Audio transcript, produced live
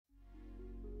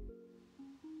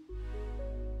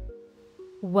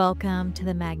Welcome to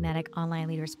the Magnetic Online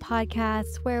Leaders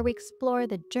Podcast, where we explore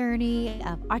the journey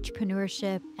of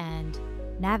entrepreneurship and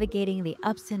navigating the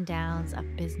ups and downs of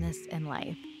business and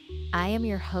life. I am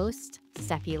your host,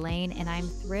 Steffi Lane, and I'm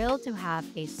thrilled to have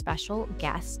a special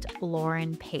guest,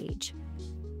 Lauren Paige.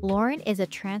 Lauren is a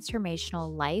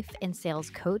transformational life and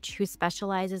sales coach who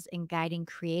specializes in guiding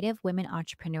creative women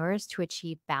entrepreneurs to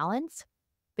achieve balance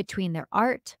between their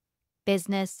art,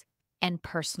 business, and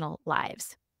personal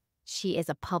lives. She is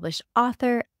a published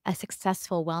author, a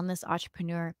successful wellness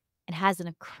entrepreneur, and has an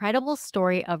incredible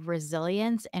story of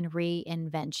resilience and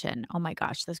reinvention. Oh my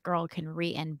gosh, this girl can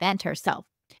reinvent herself.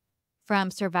 From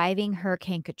surviving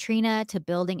Hurricane Katrina to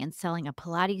building and selling a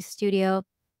Pilates studio,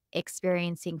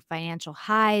 experiencing financial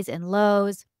highs and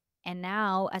lows, and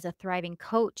now as a thriving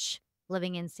coach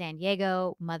living in San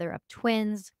Diego, mother of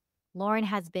twins, Lauren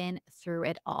has been through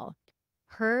it all.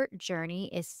 Her journey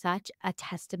is such a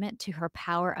testament to her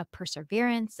power of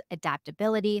perseverance,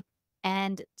 adaptability,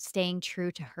 and staying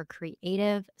true to her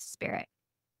creative spirit.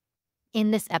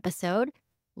 In this episode,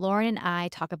 Lauren and I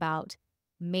talk about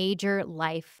major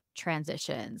life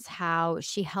transitions, how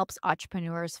she helps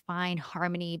entrepreneurs find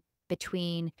harmony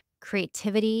between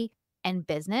creativity and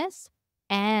business,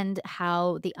 and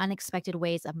how the unexpected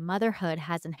ways of motherhood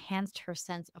has enhanced her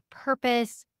sense of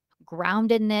purpose,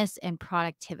 groundedness, and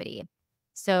productivity.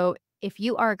 So, if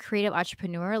you are a creative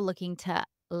entrepreneur looking to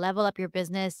level up your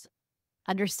business,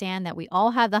 understand that we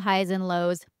all have the highs and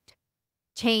lows,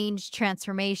 change,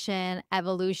 transformation,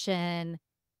 evolution,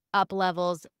 up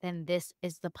levels, then this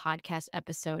is the podcast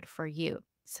episode for you.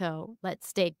 So let's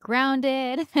stay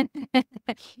grounded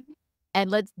and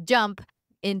let's jump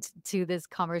into this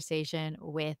conversation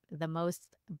with the most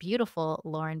beautiful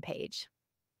Lauren Paige.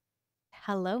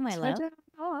 Hello, my love.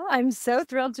 Oh, I'm so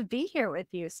thrilled to be here with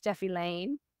you, Steffi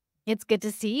Lane. It's good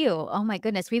to see you. Oh my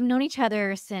goodness. We've known each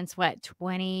other since what,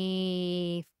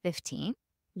 2015?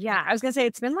 Yeah, I was going to say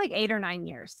it's been like 8 or 9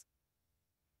 years.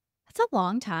 That's a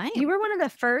long time. You were one of the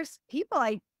first people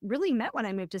I really met when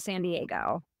I moved to San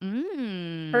Diego.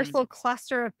 First little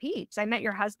cluster of peeps. I met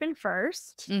your husband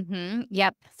first.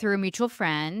 Yep, through a mutual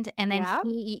friend. And then Yeah.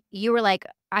 you were like,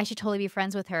 I should totally be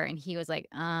friends with her. And he was like,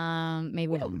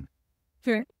 maybe.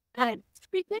 And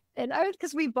we did. And I was,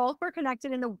 because we both were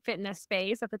connected in the fitness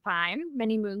space at the time,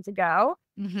 many moons ago.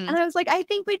 And I was like, I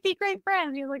think we'd be great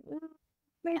friends. He was like,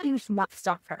 maybe not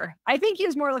stop her. I think he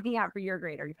was more looking out for your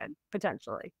greater good,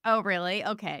 potentially. Oh, really?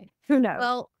 Okay. Who knows?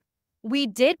 Well, we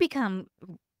did become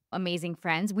amazing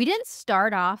friends. We didn't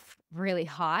start off really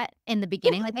hot in the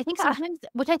beginning. Like, I think sometimes,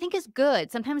 which I think is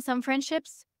good. Sometimes some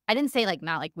friendships, I didn't say like,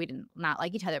 not like we didn't not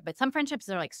like each other, but some friendships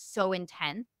are like so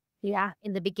intense. Yeah.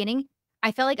 In the beginning,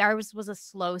 I felt like ours was a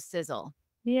slow sizzle.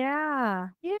 Yeah.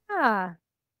 Yeah.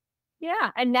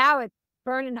 Yeah. And now it's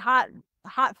burning hot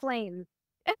flames.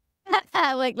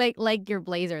 like your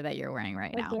blazer that you're wearing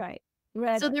right That's now. right.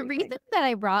 Red So the everything. reason that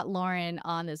I brought Lauren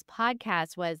on this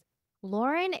podcast was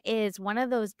Lauren is one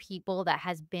of those people that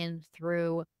has been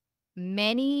through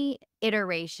many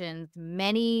iterations,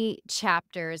 many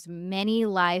chapters, many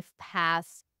life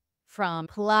paths, from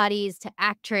Pilates to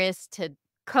actress to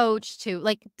coach to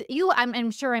like you.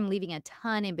 I'm sure I'm leaving a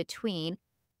ton in between,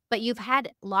 but you've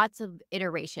had lots of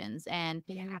iterations and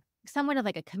Yeah. somewhat of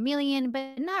like a chameleon,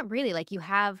 but not really. Like you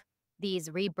have these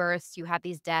rebirths, you have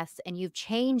these deaths, and you've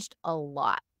changed a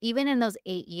lot. Even in those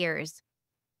 8 years,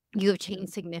 you've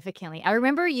changed significantly. I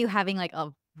remember you having like a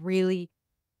really,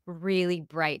 really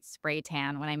bright spray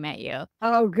tan when I met you.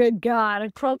 Oh, good God.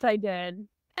 Of course I did.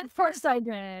 Of course I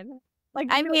did. Like,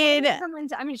 I mean,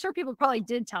 sure, people probably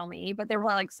did tell me, but they were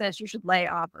like, sis, you should lay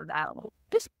off of that.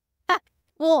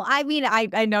 well, I mean,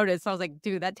 I noticed. I was like,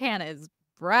 dude, that tan is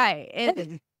bright. It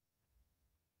is.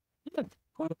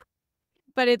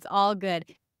 But it's all good.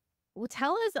 Well,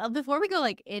 tell us before we go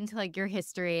like into like your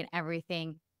history and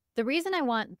everything. The reason I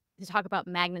want to talk about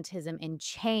magnetism and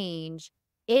change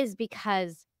is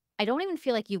because I don't even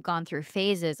feel like you've gone through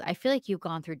phases. I feel like you've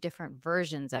gone through different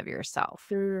versions of yourself.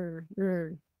 Yeah.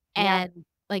 And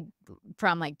like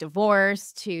from like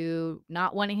divorce to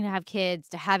not wanting to have kids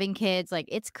to having kids, like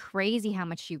it's crazy how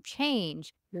much you've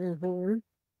changed. Give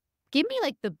me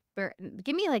like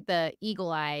the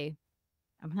eagle eye.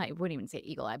 I wouldn't even say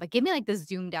eagle eye, but give me like the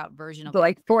zoomed out version of The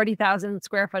like 40,000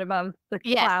 square foot above the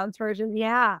Yeah. clouds version.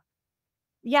 Yeah.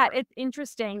 Yeah. It's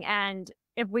interesting. And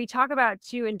if we talk about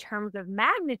too, in terms of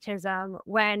magnetism,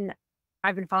 when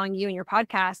I've been following you and your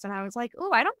podcast, and I was like,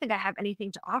 oh, I don't think I have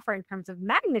anything to offer in terms of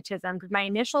magnetism. Because my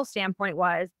initial standpoint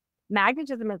was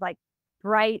magnetism is like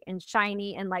bright and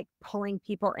shiny and like pulling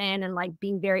people in and like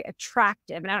being very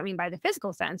attractive. And I don't mean by the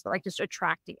physical sense, but like just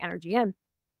attracting energy in.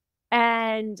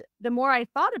 And the more I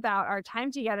thought about our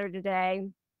time together today,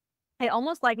 I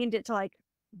almost likened it to like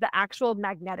the actual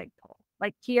magnetic pole,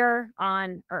 like here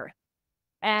on Earth.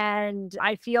 And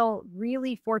I feel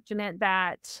really fortunate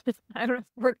that I don't know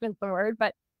if fortunate's the word,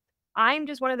 but I'm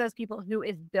just one of those people who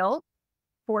is built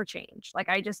for change. Like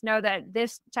I just know that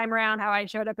this time around, how I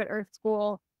showed up at Earth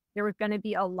School, there was going to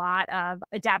be a lot of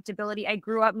adaptability. I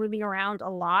grew up moving around a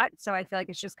lot. So I feel like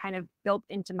it's just kind of built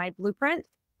into my blueprint.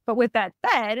 But with that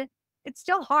said, it's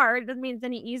still hard. It doesn't mean it's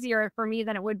any easier for me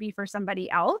than it would be for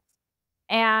somebody else.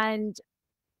 And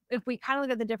if we kind of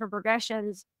look at the different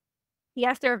progressions,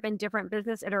 yes, there have been different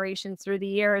business iterations through the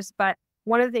years, but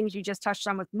one of the things you just touched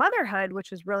on with motherhood,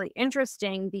 which was really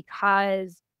interesting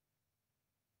because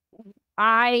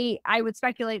I would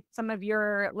speculate some of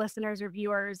your listeners or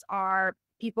viewers are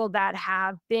people that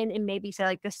have been in maybe say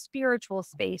like the spiritual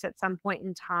space at some point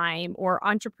in time or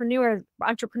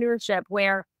entrepreneurship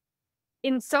where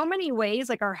in so many ways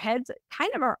like our heads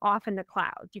kind of are off in the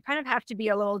clouds. You kind of have to be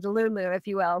a little delulu, if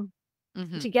you will,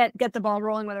 Hmm. to get the ball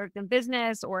rolling, whether it's in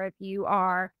business or if you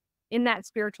are in that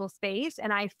spiritual space.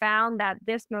 And I found that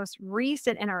this most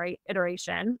recent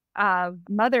iteration of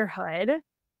motherhood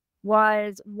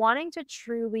was wanting to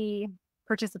truly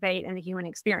participate in the human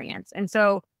experience. And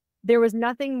so there was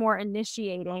nothing more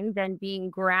initiating than being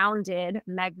grounded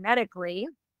magnetically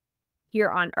here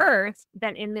on earth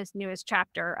than in this newest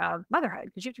chapter of motherhood.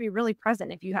 Because you have to be really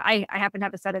present. If you, I happen to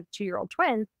have a set of 2-year-old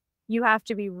twins, you have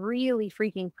to be really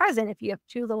freaking present if you have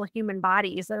two little human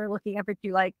bodies that are looking up at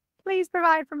you like, please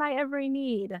provide for my every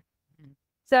need. Mhm.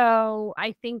 So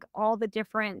I think all the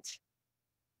different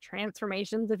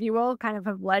transformations, if you will, kind of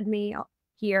have led me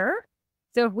here.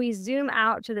 So if we zoom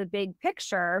out to the big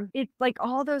picture, it's like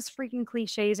all those freaking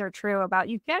cliches are true about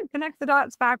you can't connect the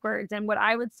dots backwards. And what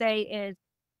I would say is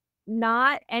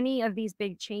not any of these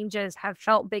big changes have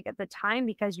felt big at the time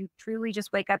because you truly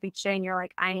just wake up each day and you're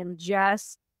like, I am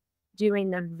just doing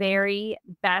the very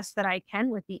best that I can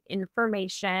with the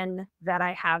information that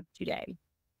I have today,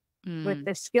 with Mm.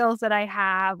 the skills that I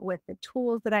have, with the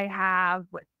tools that I have,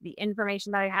 with the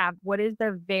information that I have. What is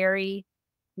the very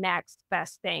next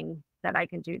best thing that I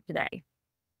can do today?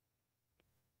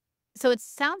 So it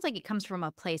sounds like it comes from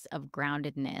a place of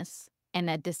groundedness and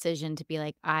a decision to be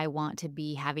like, I want to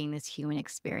be having this human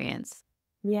experience.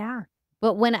 Yeah.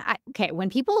 But when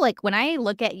people like, when I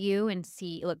look at you and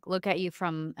look at you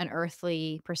from an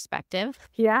earthly perspective,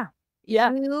 Yeah.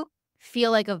 Yeah. you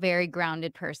feel like a very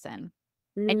grounded person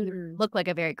and you Mm. look like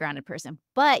a very grounded person,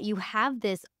 but you have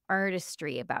this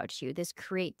artistry about you, this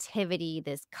creativity,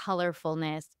 this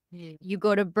colorfulness. You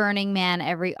go to Burning Man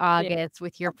every Yeah. August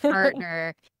with your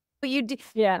partner, but you do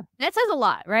Yeah. that says a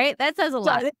lot, right? That says a So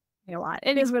lot. a lot.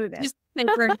 It is what it is. Just say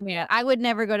Burning Man. I would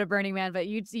never go to Burning Man, but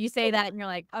you say that and you're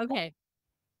like, "Okay,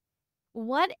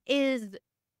 what is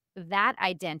that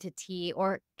identity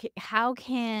or how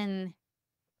can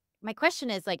my question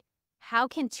is like, how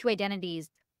can two identities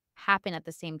happen at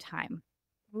the same time?"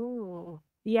 Ooh.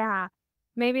 Yeah.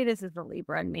 Maybe this is the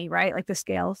Libra in me, right? Like the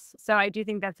scales. So I do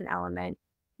think that's an element.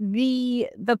 The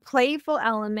playful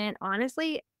element,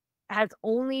 honestly, has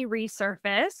only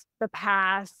resurfaced the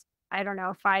past, I don't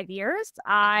know, 5 years. Mhm.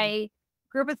 I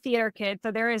grew up a theater kid,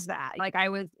 so there is that. Like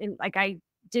I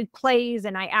did plays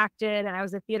and I acted and I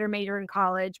was a theater major in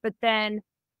college. But then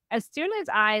as soon as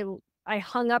I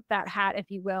hung up that hat, if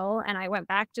you will, and I went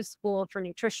back to school for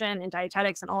nutrition and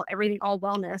dietetics and all everything, all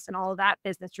wellness and all of that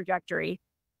business trajectory.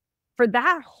 For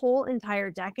that whole entire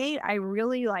decade, I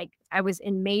really I was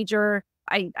in major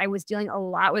I was dealing a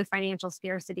lot with financial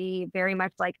scarcity, very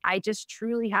much like I just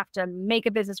truly have to make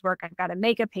a business work. I've got to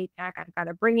make a paycheck. I've got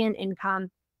to bring in income.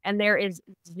 And there is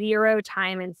zero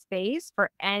time and space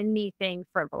for anything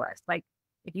frivolous. Like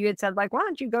if you had said, like, why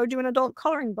don't you go do an adult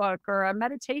coloring book or a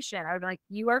meditation? I would be like,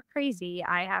 you are crazy.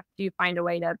 I have to find a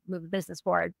way to move the business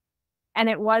forward. And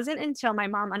it wasn't until my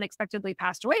mom unexpectedly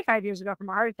passed away 5 years ago from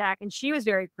a heart attack, and she was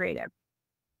very creative.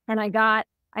 And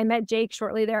I met Jake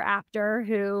shortly thereafter,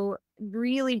 who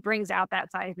really brings out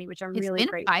that side of me, which I'm It's really been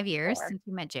grateful 5 years for. since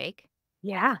you met Jake.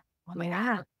 Yeah. Oh my Yeah.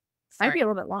 god. Might Sorry. be a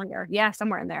little bit longer. Yeah,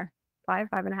 somewhere in there. 5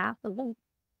 and a half.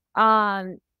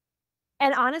 Um,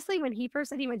 and honestly, when he first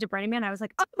said he went to Burning Man, I was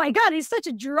like, oh my God, he's such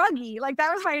a druggie. Like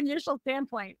that was my initial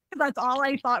standpoint. Because that's all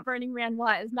I thought Burning Man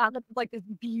was. Not that it's like this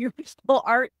beautiful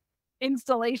art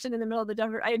installation in the middle of the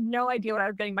desert. I had no idea what I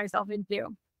was getting myself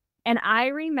into. And I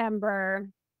remember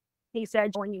he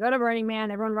said, when you go to Burning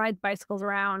Man, everyone rides bicycles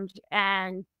around.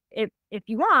 And if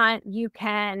you want, you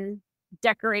can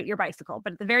decorate your bicycle.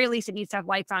 But at the very least, it needs to have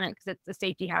lights on it because it's a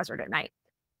safety hazard at night.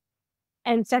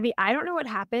 And Steffi, I don't know what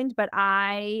happened, but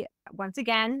once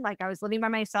again, like I was living by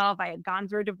myself. I had gone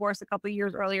through a divorce a couple of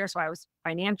years earlier. So I was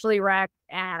financially wrecked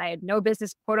and I had no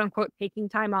business, quote unquote, taking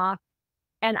time off.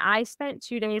 And I spent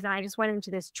 2 days and I just went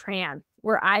into this trance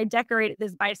where I decorated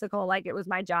this bicycle like it was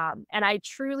my job. And I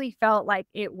truly felt like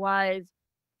it was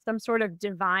some sort of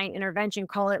divine intervention,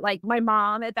 call it like my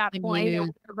mom at that The point, or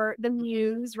muse. whatever, the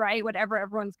muse, right? Whatever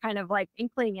everyone's kind of like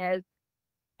inkling is.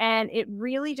 And it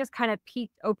really just kind of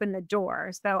peeked open the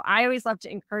door. So I always love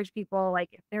to encourage people, like,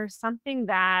 if there's something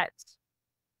that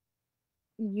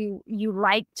you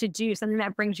like to do, something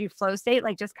that brings you flow state,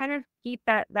 like just kind of keep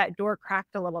that door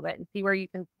cracked a little bit and see where you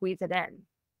can squeeze it in.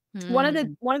 One of the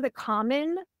Mm. one of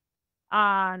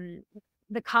um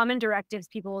the common directives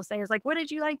people will say is like, what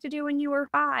did you like to do when you were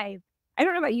 5? I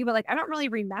don't know about you, but like I don't really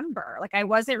remember. Like I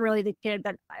wasn't really the kid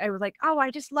that I was like, oh,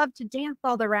 I just love to dance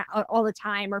all the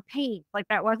time or paint. Like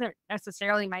that wasn't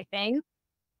necessarily my thing.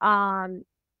 Um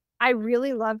I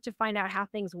really love to find out how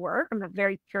things work. I'm a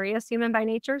very curious human by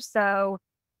nature. So,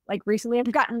 like recently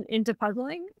I've gotten into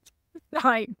puzzling.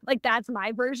 Like that's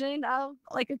my version of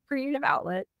like a creative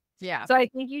outlet. Yeah. So I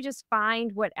think you just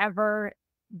find whatever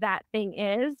that thing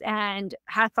is, and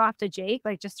hats off to Jake,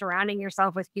 like just surrounding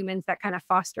yourself with humans that kind of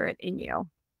foster it in you.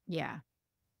 Yeah.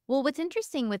 Well, what's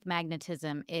interesting with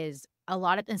magnetism is a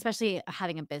lot of, especially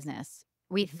having a business,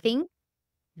 we think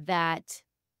that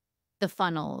the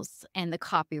funnels and the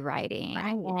copywriting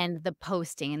Right. and the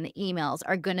posting and the emails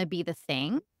are gonna be the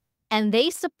thing, and they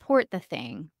support the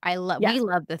thing. We Yes.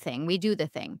 love the thing, we do the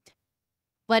thing,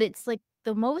 but it's, like,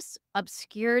 the most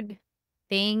obscured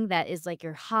thing that is, like,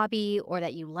 your hobby or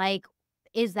that you like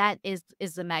is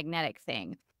the magnetic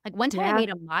thing. Like, one time I Yeah. made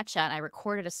a matcha, and I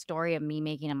recorded a story of me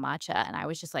making a matcha, and I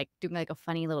was just, like, doing, like, a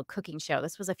funny little cooking show.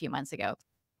 This was a few months ago,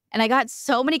 and I got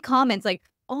so many comments like,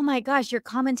 "Oh my gosh, your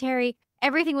commentary,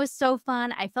 everything was so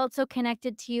fun. I felt so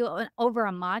connected to you over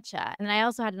a matcha." And then I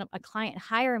also had a client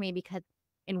hire me because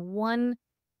in one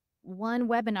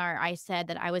webinar, I said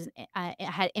that I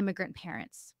had immigrant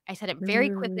parents. I said it very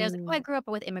quickly. I was like, "Oh, I Mm, grew up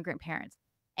with immigrant parents."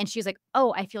 And she was like,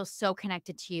 "Oh, I feel so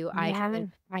connected to you. yeah.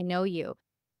 I know you."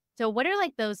 So what are,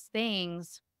 like, those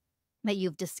things that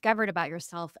you've discovered about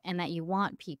yourself and that you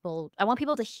want people I want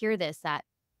people to hear this, that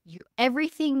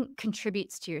everything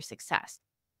contributes to your success.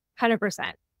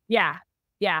 100%. Yeah.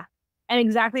 Yeah. And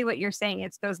exactly what you're saying.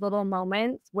 It's those little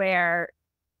moments where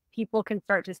people can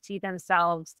start to see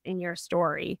themselves in your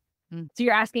story. Mm. So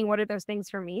you're asking what are those things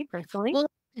for me personally? Well,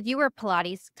 you were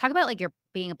Pilates. Talk about, like, your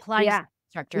being a Pilates Yeah.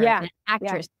 instructor and Yeah. an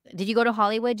Yeah. actress. Did you go to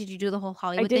Hollywood? Did you do the whole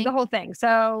I Hollywood did the thing? whole thing.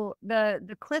 So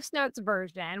the Cliffs Notes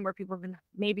version where people can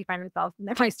maybe find themselves in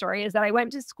my story is that I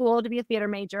went to school to be a theater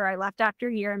major. I left after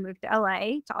a year and moved to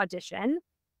LA to audition.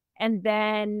 And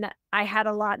then I had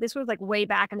a lot, this was like way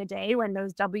back in the day when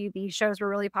those WB shows were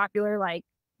really popular, like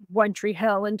One Tree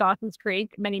Hill and Dawson's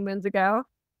Creek many moons ago.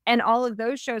 And all of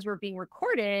those shows were being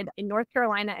recorded in North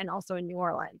Carolina and also in New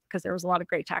Orleans because there was a lot of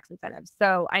great tax incentives.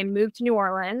 So I moved to New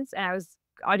Orleans and I was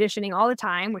auditioning all the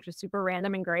time, which was super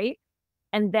random and great.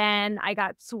 And then I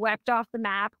got swept off the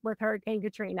map with Hurricane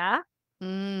Katrina.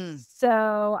 Mm.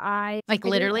 So I Like, I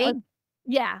didn't literally?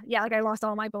 yeah, yeah, like I lost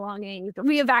all my belongings.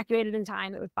 We evacuated in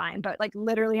time, it was fine, but like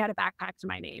literally had a backpack to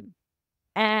my name.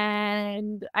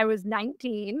 And I was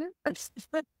 19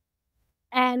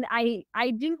 and I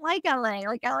didn't like LA.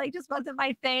 Like LA just wasn't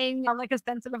my thing. I'm like a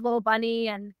sensitive little bunny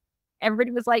and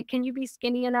everybody was like, "Can you be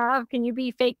skinny enough? Can you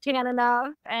be fake tan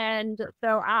enough?" And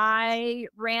so I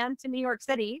ran to New York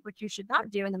City, which you should not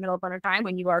do in the middle of winter time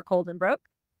when you are cold and broke.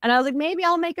 And I was like, maybe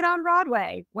I'll make it on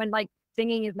Broadway when like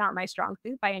singing is not my strong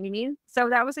suit by any means. So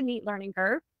that was a neat learning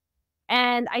curve.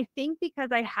 And I think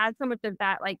because I had so much of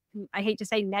that, like, I hate to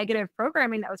say negative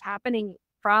programming that was happening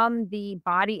from the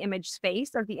body image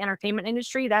space of the entertainment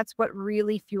industry, that's what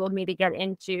really fueled me to get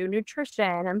into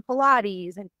nutrition and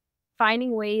Pilates and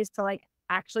finding ways to like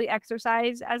actually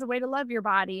exercise as a way to love your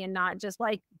body and not just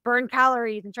like burn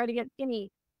calories and try to get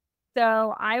skinny.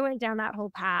 So I went down that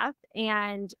whole path.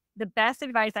 And the best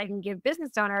advice I can give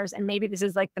business owners, and maybe this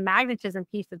is like the magnetism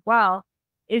piece as well,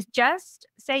 is just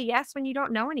say yes when you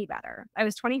don't know any better. I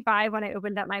was 25 when I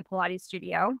opened up my Pilates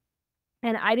studio,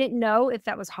 and I didn't know if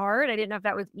that was hard. I didn't know if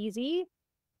that was easy.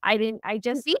 I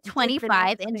To just be did the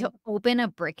next 25 and to thing. open a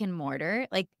brick and mortar,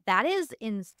 like, that is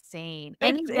insane.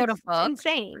 And It's you wrote a it's book?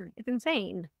 insane. It's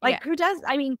insane. Yeah. Like, who does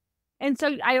I mean, and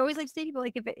so I always like to say to people,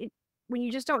 like, if when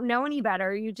you just don't know any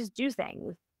better, you just do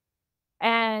things.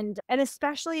 And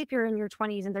especially if you're in your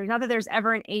 20s and there's not that there's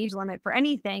ever an age limit for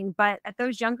anything, but at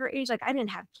those younger age, like, I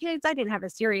didn't have kids, I didn't have a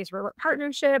serious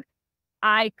partnership.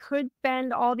 I could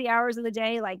spend all the hours of the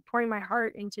day, like, pouring my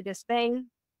heart into this thing,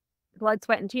 blood,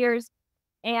 sweat, and tears.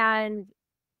 And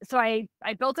so I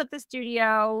built up the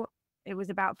studio. It was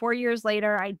about 4 years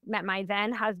later, I met my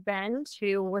then husband,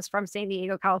 who was from San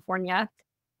Diego, California.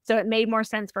 So it made more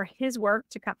sense for his work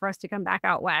to come for us to come back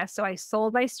out west. So I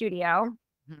sold my studio,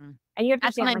 Mhm. and you have to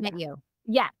That's when understand, I like, met you.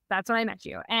 yeah, that's when I met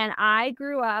you. And I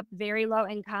grew up very low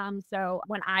income. So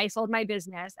when I sold my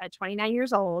business at 29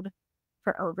 years old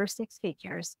for over 6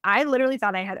 figures, I literally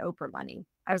thought I had Oprah money.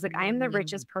 I was like, I am the Mm.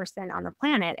 richest person on the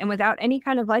planet. And without any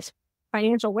kind of like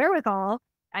financial wherewithal,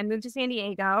 I moved to San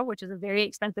Diego, which is a very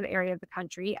expensive area of the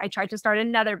country. I tried to start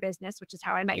another business, which is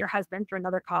how I met your husband, through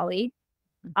another colleague.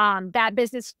 That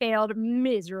business failed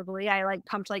miserably. I like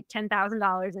pumped like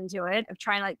 $10,000 into it of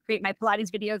trying to like create my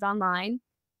Pilates videos online.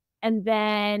 And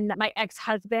then my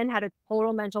ex-husband had a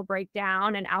total mental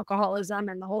breakdown and alcoholism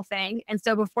and the whole thing. And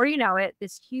so before you know it,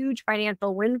 this huge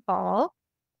financial windfall,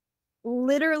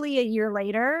 literally a year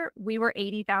later, we were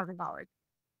 $80,000.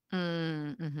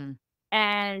 Mm, mhm.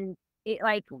 And it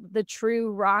like the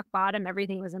true rock bottom,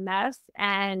 everything was a mess.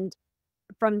 And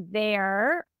from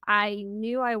there, I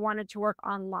knew I wanted to work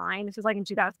online. This was like in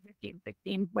 2015,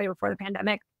 16, way before the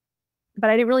pandemic, but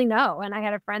I didn't really know. And I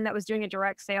had a friend that was doing a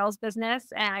direct sales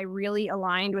business, and I really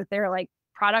aligned with their like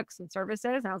products and services.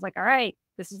 And I was like, all right,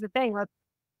 this is the thing.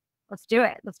 Let's do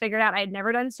it. Let's figure it out. I had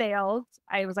never done sales.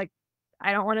 I was like,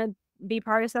 I don't want to be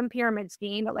part of some pyramid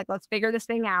scheme, but like, let's figure this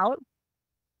thing out.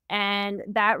 And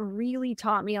that really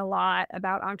taught me a lot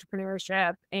about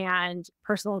entrepreneurship and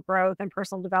personal growth and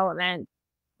personal development,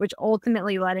 which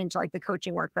ultimately led into like the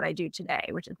coaching work that I do today,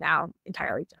 which is now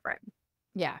entirely different.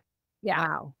 Yeah. Yeah.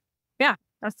 Wow. Yeah.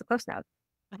 That's the close note.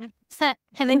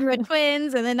 And then you had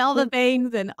twins and then all the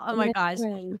things and oh my gosh.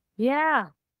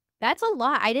 Yeah. That's a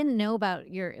lot. I didn't know about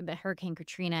the Hurricane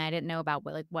Katrina. I didn't know about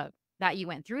what that you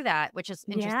went through that, which is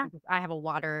Yeah. interesting 'cause I have a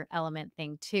water element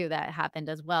thing too that happened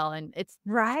as well, and it's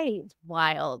Right.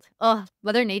 wild. Oh,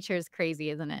 Mother Nature is crazy,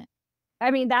 isn't it? I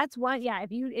mean, that's one. Yeah.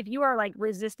 If you are like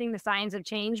resisting the signs of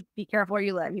change, be careful where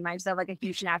you live. You might just have like a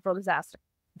huge natural disaster.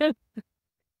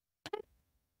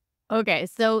 Okay,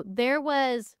 so there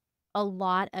was a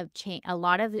lot of change, a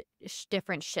lot of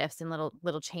different shifts and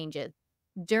little changes.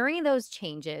 During those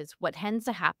changes, what tends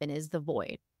to happen is the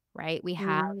void, right? We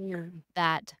have Mm,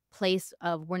 that place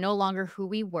of we're no longer who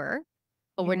we were,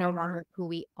 but we're no yeah. longer who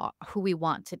we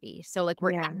want to be. So like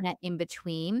we're Yeah. in that in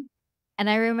between. And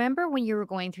I remember when you were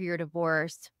going through your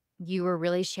divorce, you were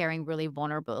really sharing really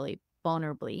vulnerably.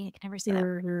 I can never say that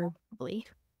Mhm. vulnerably.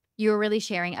 You were really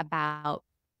sharing about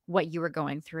what you were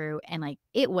going through and like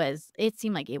it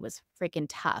seemed like it was freaking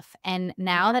tough. And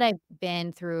now that I've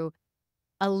been through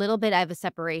a little bit of a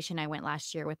separation, I went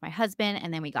last year with my husband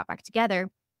and then we got back together.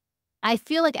 I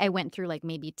feel like I went through like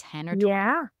maybe 10 or 20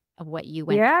 Yeah. of what you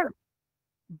went Yeah. through.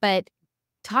 But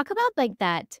talk about like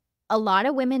that. A lot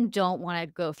of women don't want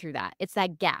to go through that. It's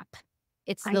that gap.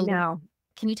 It's I know.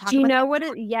 can you Do talk you about know that? what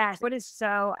it yes, what is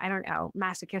so, I don't know,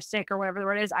 masochistic or whatever the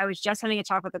word is? I was just having a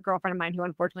talk with a girlfriend of mine who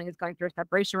unfortunately is going through a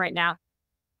separation right now.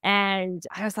 And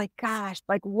I was like, gosh,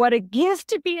 like what a gift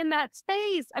to be in that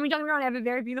space. I mean, don't get me wrong, I have a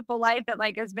very beautiful life that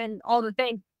like has been all the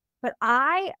things. But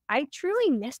I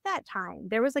truly missed that time.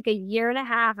 There was like a year and a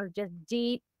half of just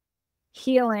deep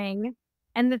healing.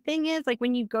 And the thing is, like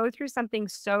when you go through something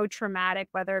so traumatic,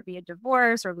 whether it be a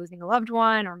divorce or losing a loved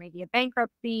one or maybe a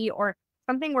bankruptcy or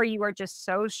something where you are just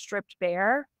so stripped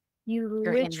bare, you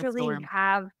You're in the literally storm.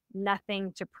 have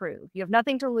nothing to prove. You have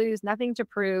nothing to lose, nothing to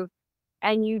prove.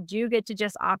 And you do get to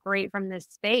just operate from this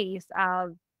space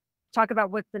of talk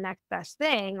about what's the next best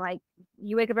thing. Like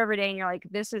you wake up every day and you're like,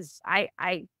 this is,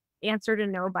 I answer to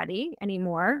nobody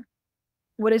anymore.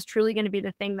 What is truly going to be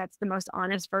the thing that's the most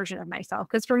honest version of myself?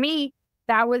 Because for me,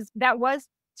 that was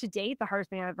to date the hardest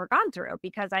thing I've ever gone through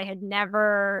because I had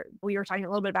never, we were talking a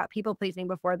little bit about people pleasing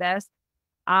before this.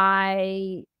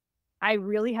 I I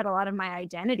really had a lot of my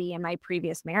identity in my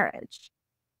previous marriage.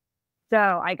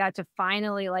 So I got to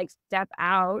finally like step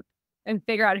out and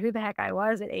figure out who the heck I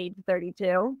was at age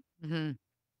 32. Mhm.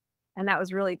 And that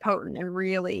was really potent and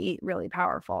really, really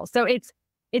powerful. So it's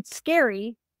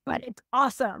scary, but it's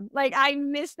awesome. Like I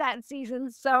miss that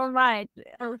season so much.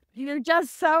 You're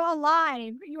just so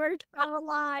alive. You are so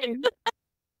alive.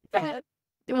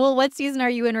 Well, what season are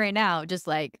you in right now? Just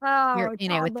like you're Oh,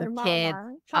 in it with the toddler kids,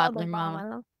 mama, toddler toddler mama.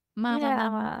 mama. Mama.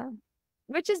 Yeah.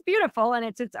 Which is beautiful and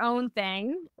it's its own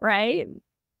thing, right?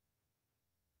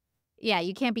 Yeah,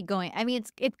 you can't be going I mean,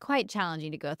 it's quite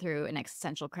challenging to go through an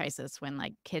existential crisis when,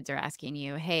 like, kids are asking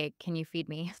you, "Hey, can you feed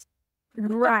me?"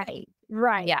 Right.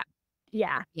 Right. Yeah,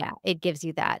 Yeah. yeah, it gives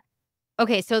you that.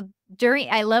 Okay, so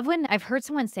I love when I've heard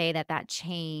someone say that that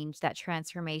change, that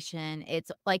transformation,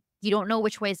 it's like you don't know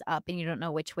which way's up and you don't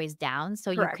know which way's down. So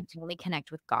you can Correct. only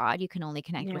connect with God. You can only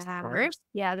connect with Yeah. source.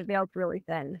 Yeah, the veil's really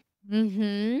thin.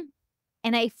 Hmm.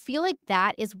 And I feel like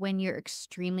that is when you're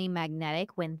extremely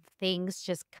magnetic, when things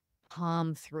just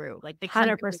come through, like they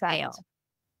come through the 100%. veil.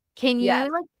 Can Yes.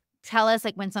 you like tell us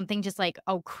like when something just like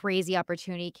a crazy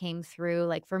opportunity came through?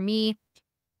 Like for me,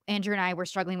 Andrew and I were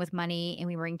struggling with money and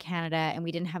we were in Canada and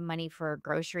we didn't have money for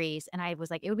groceries. And I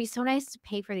was like, it would be so nice to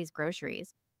pay for these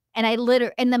groceries. And I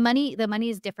literally, and the money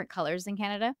is different colors in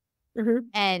Canada.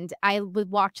 Mhm. And I would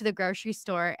walk to the grocery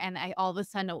store and I all of a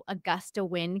sudden a gust of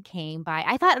wind came by.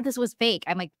 I thought this was fake.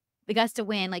 I'm like, the gust of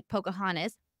wind, like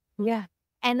Pocahontas. Yeah.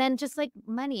 And then just like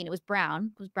money, and it was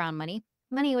brown money.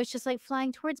 Money was just like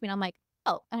flying towards me. And I'm like,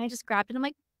 oh, and I just grabbed it. I'm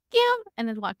like, yeah, and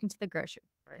then walked into the grocery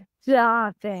store.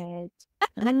 Stop it.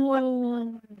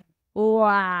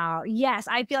 Wow. Yes,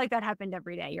 I feel like that happened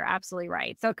every day. You're absolutely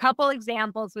right. So a couple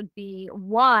examples would be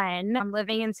one, I'm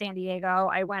living in San Diego.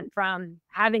 I went from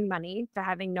having money to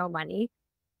having no money.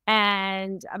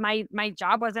 And my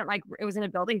job wasn't like it was in a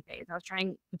building phase. I was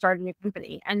trying to start a new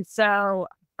company. And so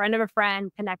a friend of a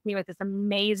friend connected me with this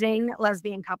amazing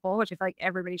lesbian couple, which I feel like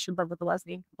everybody should live with a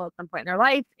lesbian couple at some point in their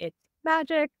life. It's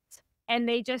magic. And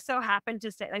they just so happened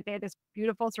to say, like, they had this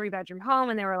beautiful 3-bedroom home,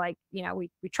 and they were like, we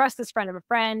trust this friend of a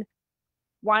friend.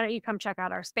 Why don't you come check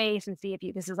out our space and see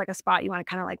if this is like a spot you want to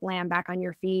kind of like land back on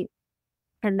your feet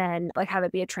and then like have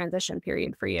it be a transition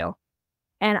period for you.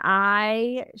 And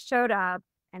I showed up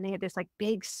and they had this like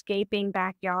big scaping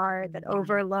backyard that Mhm.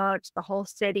 overlooked the whole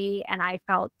city. And I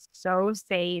felt so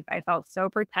safe. I felt so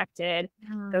protected.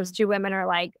 Those Mm. two women are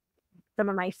like some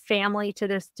of my family to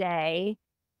this day.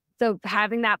 So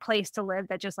having that place to live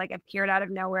that just like appeared out of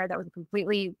nowhere that was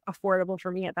completely affordable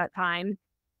for me at that time.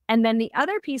 And then the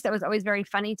other piece that was always very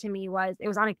funny to me was it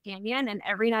was on a canyon, and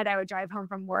every night I would drive home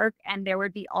from work and there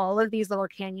would be all of these little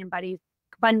canyon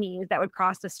bunnies that would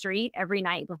cross the street every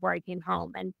night before I came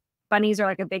home. And bunnies are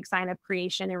like a big sign of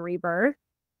creation and rebirth.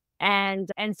 And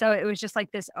so it was just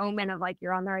like this omen of like,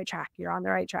 you're on the right track, you're on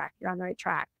the right track, you're on the right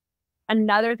track.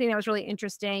 Another thing that was really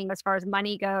interesting as far as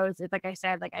money goes is like I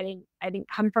said, like I didn't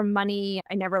come from money.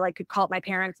 I never like could call up my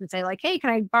parents and say like, "Hey, can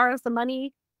I borrow some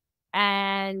money?"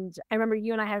 And I remember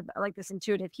you and I have like this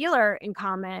intuitive healer in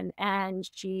common, and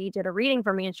she did a reading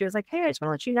for me and she was like, "Hey, I just want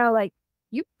to let you know like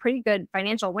you have pretty good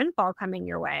financial windfall coming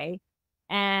your way."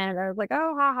 And I was like,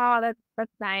 "Oh, haha,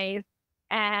 that's nice."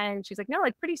 And she's like, "No,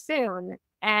 like pretty soon."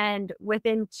 And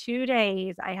within 2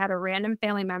 days, I had a random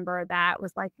family member that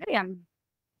was like, "Hey, I'm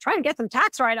trying to get some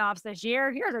tax write-offs this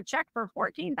year. Here's a check for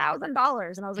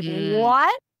 $14,000." And I was like, Mm.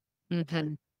 "What?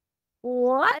 Mhm.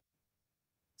 What?"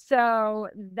 So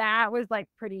that was like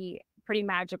pretty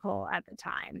magical at the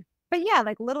time. But yeah,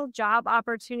 like little job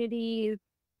opportunities,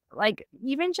 like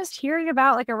even just hearing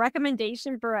about like a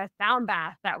recommendation for a sound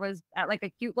bath that was at like a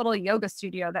cute little yoga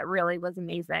studio that really was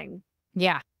amazing.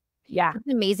 Yeah. Yeah, It's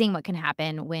amazing what can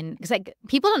happen when, because like,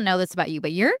 people don't know this about you,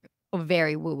 but you're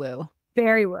very woo-woo.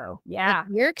 very woo. Like, Yeah.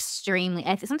 you're extremely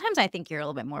sometimes I think you're a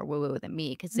little bit more woo-woo than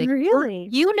me because like, Really?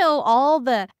 you know all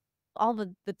the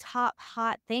top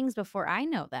hot things before I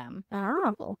know them.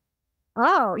 Oh.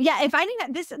 Oh, yeah, if I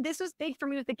didn't this was big for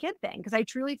me with the kid thing because I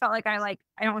truly felt like I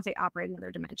don't wanna say operate in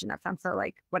another dimension, that sounds so,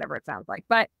 like, whatever it sounds like,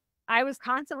 but I was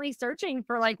constantly searching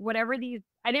for, like, whatever these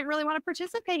I didn't really wanna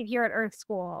participate here at Earth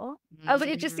School. I was like,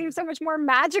 it just seems Mhm. so much more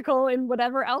magical in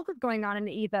whatever else is going on in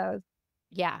the ethos.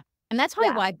 Yeah, and that's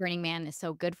probably Yeah. why Burning Man is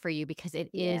so good for you because it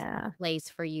is a Yeah. place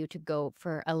for you to go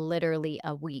for literally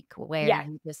a week where Yes.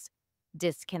 you just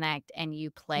disconnect and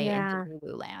you play in Yeah.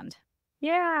 Lulu land.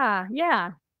 Yeah.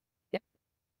 Yeah. Yep.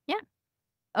 Yeah.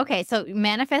 Okay, so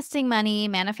manifesting money,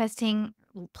 manifesting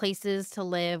places to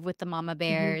live with the mama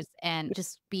Mhm. bears, and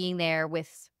just being there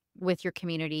with your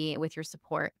community, with your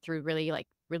support through really, like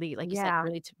you said, Yeah.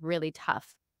 really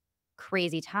tough,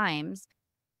 crazy times.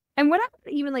 And what I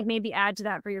would even like maybe add to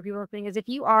that for your people listening is if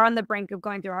you are on the brink of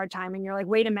going through a hard time and you're like,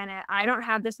 wait a minute, I don't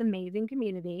have this amazing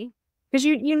community. Because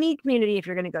you need community if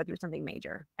you're going to go through something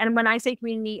major. And when I say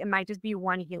community, it might just be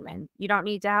one human. You don't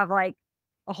need to have like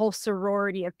a whole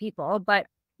sorority of people, but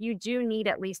you do need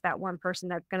at least that one person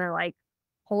that's going to like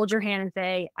hold your hand and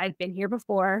say, I've been here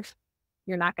before.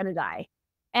 You're not going to die.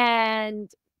 And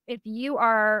if you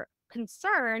are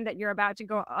concerned that you're about to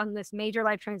go on this major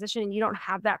life transition and you don't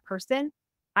have that person,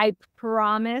 I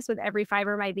promise with every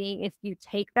fiber of my being, if you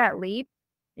take that leap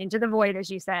into the void, as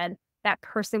you said, that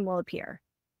person will appear.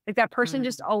 Like that person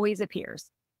just Mm. always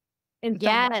appears in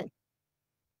some Yes, way.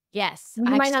 yes.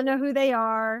 You might not Actually, know who they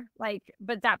are, like,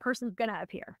 but that person's gonna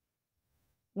appear.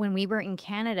 when we were in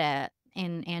Canada,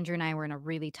 and Andrew and I were in a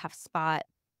really tough spot.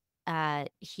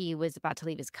 He was about to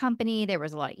leave his company. There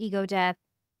was a lot of ego death.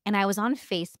 And I was on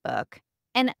Facebook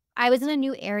and I was in a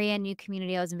new area, new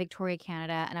community. I was in Victoria,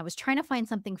 Canada, and I was trying to find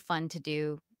something fun to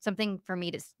do, something for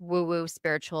me to woo woo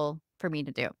spiritual for me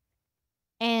to do.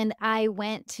 And I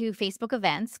went to Facebook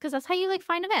events because that's how you like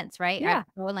find events, right? I Yeah.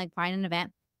 go and like find an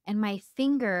event and my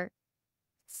finger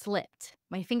slipped.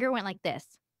 My finger went like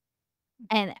this.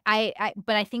 And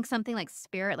but I think something like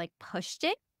spirit like pushed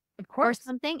it Of or course.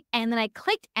 something, and then I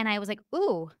clicked and I was like,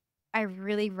 "Ooh, I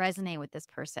really resonate with this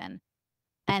person."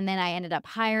 And then I ended up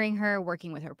hiring her,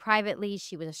 working with her privately.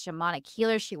 She was a shamanic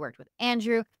healer. She worked with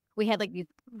Andrew. We had like these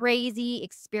crazy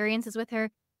experiences with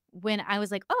her when I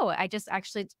was like, "Oh, I just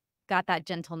actually got that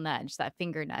gentle nudge, that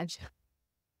finger nudge."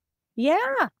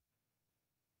 Yeah.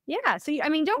 Yeah. So, I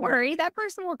mean, don't worry, that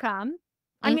person will come.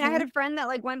 I mean, I had a Mhm. friend that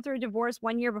like went through a divorce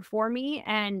 1 year before me,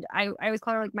 and I always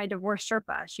call her like my divorce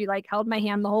Sherpa. She like held my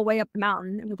hand the whole way up the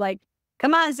mountain and was like,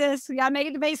 "Come on, sis, we gotta make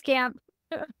it to base camp."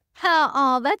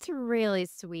 Oh, that's really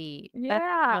sweet. That's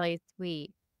Yeah. really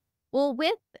sweet. Well,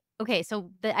 okay,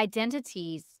 so the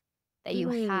identities that you Mm.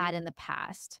 had in the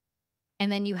past,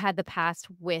 and then you had the past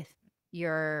with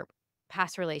your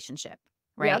past relationship,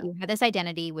 right? Yep. You had this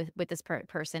identity with this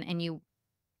person,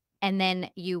 and then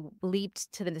you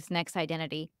leaped to this next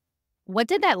identity. What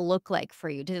did that look like for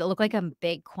you? Did it look like a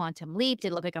big quantum leap?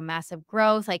 Did it look like a massive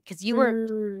growth? Like, because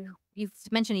Mm. you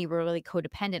mentioned you were really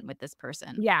codependent with this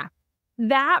person. Yeah.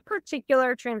 That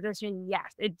particular transition,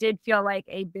 yes, it did feel like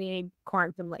a big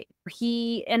quantum leap.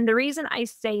 And the reason I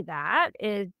say that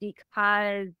is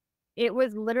because it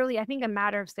was literally, I think, a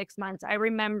matter of 6 months. I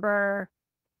remember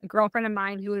a girlfriend of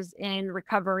mine who was in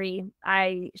recovery.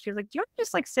 She was like, "Do you want to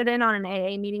just like sit in on an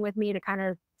AA meeting with me to kind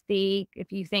of see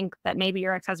if you think that maybe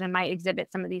your ex-husband might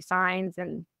exhibit some of these signs?"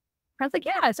 And I was like,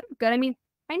 "Yeah, it sounds good." I mean,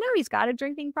 I know he's got a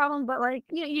drinking problem, but like,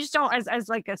 you just don't, as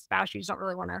like a spouse, you just don't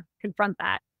really want to confront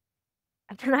that.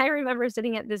 And I remember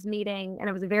sitting at this meeting, and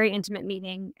it was a very intimate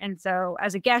meeting. And so,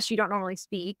 as a guest, you don't normally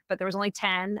speak, but there was only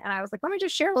 10. And I was like, "Let me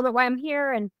just share a little bit why I'm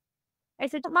here." And I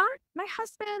said, my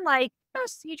husband, like,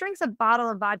 he drinks a bottle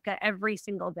of vodka every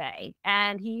single day.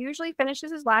 And he usually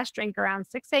finishes his last drink around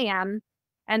 6 a.m.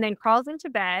 and then crawls into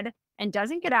bed and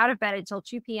doesn't get out of bed until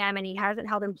 2 p.m. And he hasn't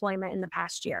held employment in the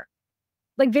past year.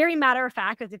 Like, very matter of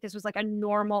fact, as if this was like a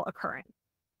normal occurrence.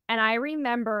 And I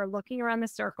remember looking around the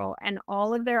circle and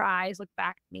all of their eyes looked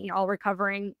back at me, all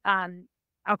recovering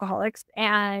alcoholics.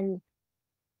 And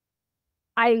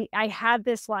I had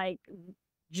this like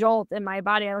jolt in my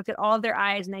body. I looked at all of their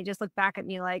eyes and they just looked back at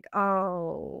me like,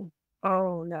 "Oh,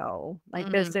 oh no. Like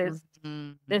Mhm.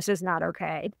 this is not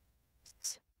okay."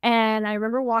 And I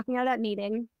remember walking out of that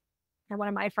meeting, and one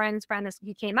of my friends,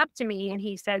 he came up to me and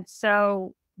he said,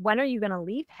 "So when are you gonna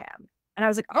leave him?" And I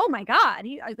was like, "Oh my God."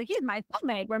 I was like, "He's my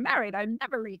soulmate. We're married. I'd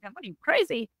never leave him. What are you,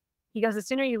 crazy?" He goes, "The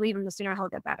sooner you leave him, the sooner he'll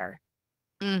get better.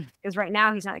 Mm. Because right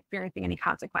now he's not experiencing any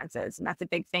consequences." And that's a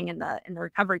big thing in the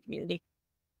recovery community.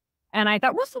 And I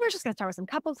thought, well, so we're just gonna start with some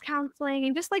couples counseling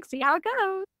and just like see how it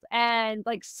goes. And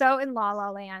like, so in La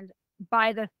La Land,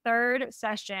 by the third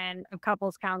session of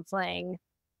couples counseling,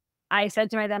 I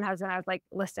said to my then husband, I was like,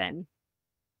 "Listen,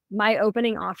 my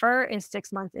opening offer is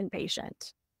 6 months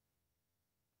inpatient."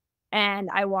 And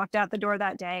I walked out the door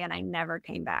that day and I never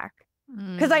came back.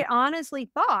 Because Mm. I honestly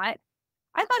thought,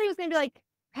 I thought he was gonna be like,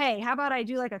 "Hey, how about I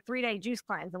do like a 3-day juice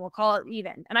cleanse and we'll call it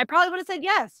even?" And I probably would have said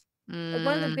yes. Like,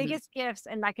 one of the Mm. biggest gifts,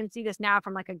 and I can see this now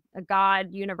from like a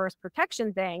God universe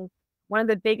protection thing. One of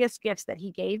the biggest gifts that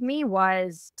he gave me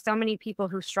was so many people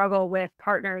who struggle with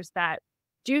partners that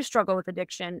do struggle with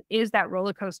addiction is that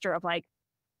roller coaster of like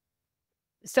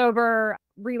sober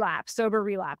relapse.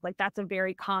 Like, that's a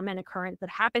very common occurrence that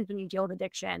happens when you deal with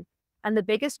addiction. And the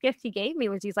biggest gift he gave me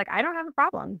was he's like, "I don't have a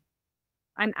problem.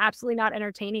 I'm absolutely not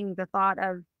entertaining the thought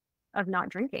of not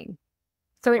drinking."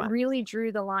 So it Wow. really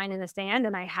drew the line in the sand,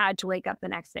 and I had to wake up the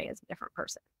next day as a different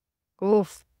person.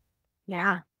 Oof.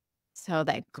 Yeah. So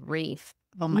that grief.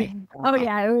 Oh Yeah. my Oh, god.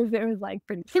 yeah, it was, like,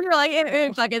 pretty You were like,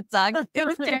 it fucking sucks. It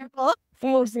was terrible.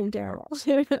 it seemed terrible.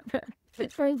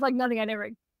 It was like nothing I'd ever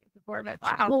experienced before, but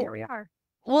wow, here Well we are.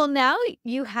 well, now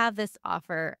you have this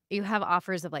offer. You have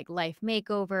offers of like life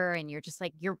makeover, and you're just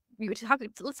like you talk.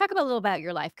 Let's talk about a little about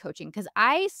your life coaching because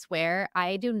I swear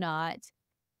I do not.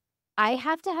 I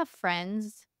have to have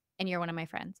friends, and you're one of my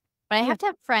friends, but I Yeah. have to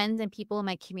have friends and people in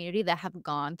my community that have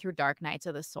gone through dark nights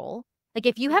of the soul. Like,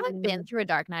 if you haven't been Mm, through a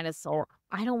dark night of soul,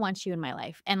 I don't want you in my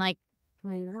life. And like,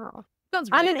 I know.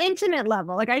 sounds On really an intimate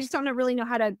level, like, I just don't know really know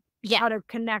how to Yeah. how to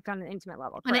connect on an intimate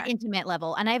level, On an correct? intimate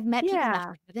level, and I've met people that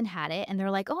Yeah. haven't had it, and they're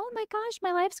like, "Oh my gosh,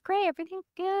 my life's great, everything's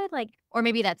good," like or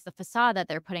maybe that's the facade that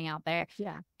they're putting out there,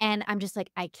 Yeah. and I'm just like,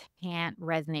 "I can't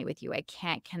resonate with you, I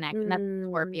can't connect," and that's Mm,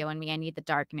 Scorpio in me, I need the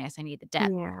darkness, I need the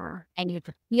depth, yeah. I need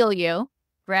to feel you,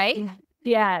 right? Yeah.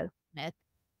 Yes. Myth.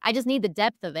 I just need the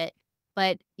depth of it,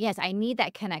 but yes, I need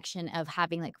that connection of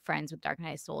having, like, friends with dark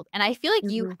night of souls, and I feel like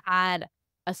you Mhm. had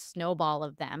a snowball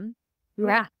of them pretty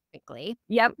Yeah. quickly.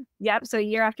 Yep. Yep. So a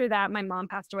year after that, my mom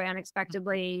passed away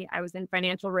unexpectedly. I was in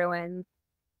financial ruin,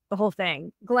 the whole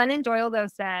thing. Glennon Doyle, though,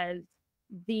 says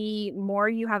the more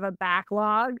you have a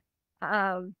backlog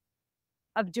of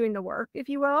doing the work, if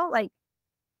you will, like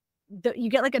you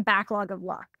get like a backlog of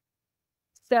luck.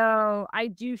 So I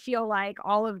do feel like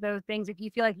all of those things, if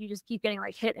you feel like you just keep getting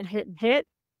like hit and hit and hit,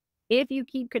 if you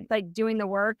keep like doing the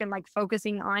work and like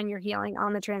focusing on your healing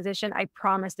on the transition, I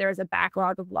promise there is a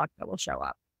backlog of luck that will show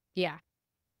up. Yeah.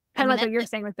 I Kind of mean, like what that's you're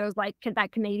saying with those like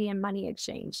that Canadian money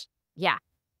exchange. yeah,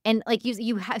 and, like,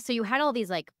 you had all these,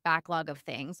 like, backlog of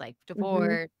things, like Hmm.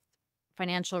 divorce,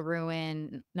 financial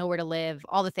ruin, nowhere to live,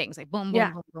 all the things, like, boom, boom,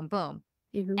 Yeah. boom, boom, boom,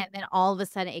 Hmm. and then all of a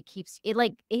sudden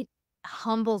it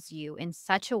humbles you in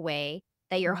such a way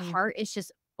that your Hmm. heart is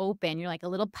just open, you're like a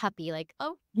little puppy, like,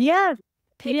 "Oh, Yes.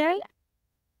 pick Yeah.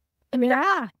 me up,"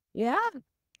 Yeah. Yeah.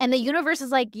 and the universe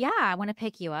is like, "Yeah, I wanna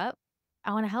pick you up.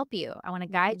 I wanna help you. I wanna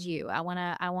guide Mhm. you. I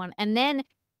want" and then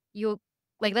you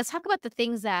like, let's talk about the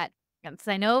things that 'cause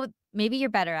I know maybe you're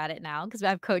better at it now because 'cause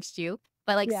I've coached you,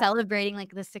 but, like, Yeah. celebrating,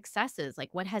 like, the successes, like,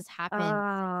 what has happened.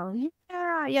 Oh,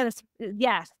 yeah. Yeah.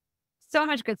 Yes. So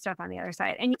much good stuff on the other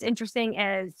side. And what's interesting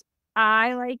is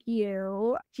I, like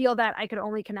you, feel that I could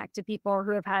only connect to people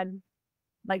who have had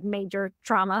like major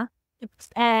trauma.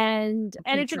 And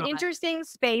Complete it's an trauma. interesting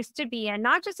space to be in,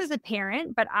 not just as a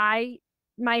parent, but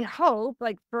my hope,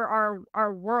 like for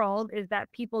our world, is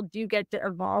that people do get to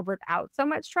evolve without so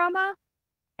much trauma.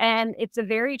 And it's a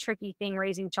very tricky thing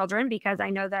raising children because I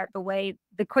know that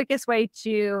the quickest way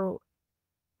to,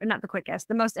 or not the quickest,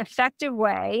 the most effective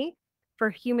way for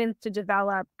humans to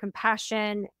develop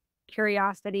compassion,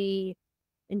 curiosity,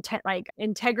 like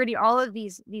integrity, all of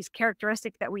these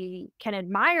characteristics that we can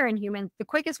admire in humans, the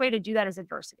quickest way to do that is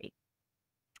adversity.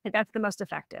 Like that's the most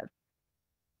effective.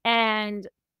 And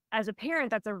as a parent,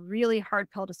 that's a really hard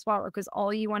pill to swallow because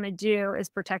all you want to do is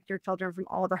protect your children from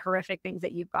all the horrific things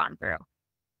that you've gone through.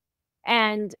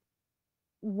 And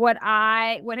what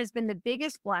has been the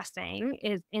biggest blessing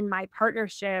is in my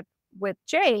partnership with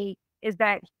Jake is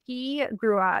that he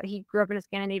grew up in a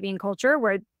Scandinavian culture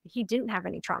where he didn't have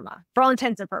any trauma for all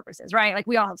intents and purposes, right? Like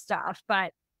we all have stuff,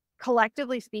 but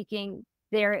collectively speaking,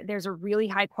 there's a really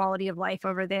high quality of life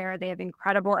over there. They have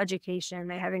incredible education.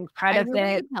 They have I incredible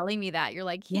remember you telling me that.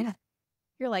 yeah,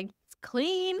 You're like, "It's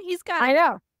clean. I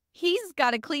know. He's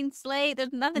got a clean slate.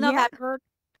 There's nothing of Yeah. that hurt."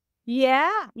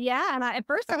 Yeah. Yeah. And at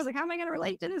first I was like, how am I going to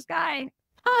relate to this guy?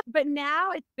 But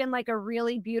now it's been like a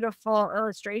really beautiful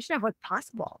illustration of what's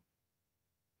possible.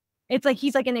 It's like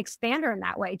he's like an expander in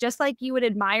that way. Just like you would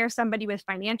admire somebody with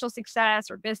financial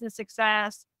success or business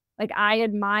success, like I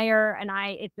admire and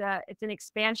it's an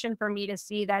expansion for me to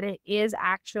see that it is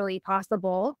actually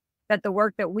possible that the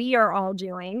work that we are all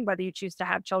doing, whether you choose to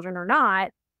have children or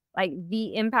not, like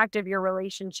the impact of your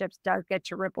relationships does get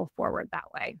to ripple forward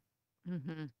that way.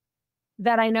 Mhm.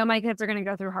 That I know my kids are gonna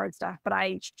go through hard stuff, but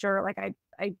I sure like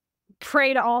I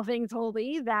pray to all things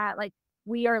holy that like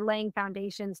we are laying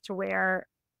foundations to where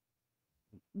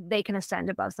they can ascend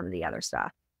above some of the other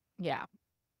stuff. Yeah.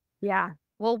 Yeah.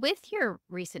 Well, with your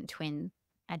recent twin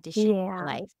addition to your Yeah.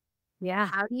 life, Yeah.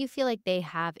 how do you feel like they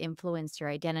have influenced your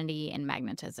identity and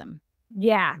magnetism?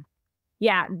 Yeah.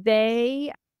 Yeah.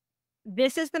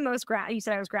 This is the most ground you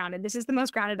said I was grounded. This is the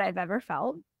most grounded I've ever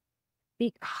felt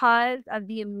because of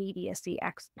the immediacy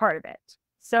part of it.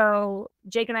 So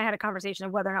Jake and I had a conversation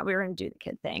of whether or not we were going to do the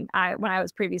kid thing. When I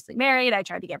was previously married, I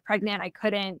tried to get pregnant. I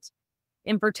couldn't.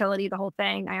 Infertility, the whole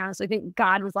thing. I honestly think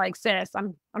God was like, sis,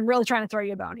 I'm really trying to throw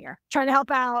you a bone here. Trying to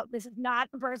help out. This is not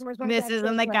the person we're supposed to This have isn't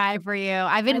kids the with. guy for you.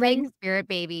 I've been I raising think spirit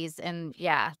babies and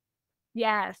yeah.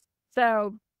 yes.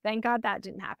 So thank God that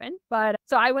didn't happen. But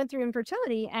so I went through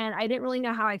infertility and I didn't really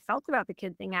know how I felt about the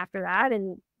kid thing after that.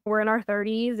 And we're in our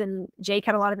 30s and Jake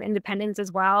had a lot of independence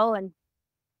as well. And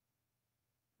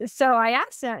so I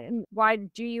asked him, why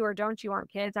do you or don't you want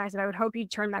kids? And I said, I would hope you'd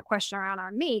turn that question around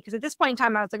on me. Because at this point in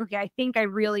time, I was like, okay, I think I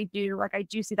really do. Like, I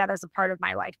do see that as a part of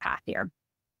my life path here.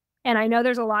 And I know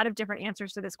there's a lot of different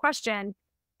answers to this question.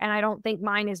 And I don't think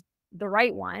mine is the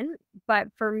right one. But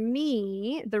for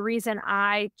me, the reason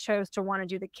I chose to want to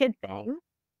do the kid thing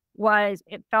was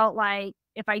it felt like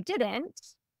if I didn't,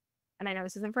 and I know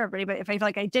this isn't for everybody, but if I feel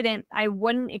like I didn't, I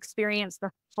wouldn't experience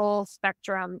the full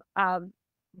spectrum of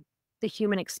the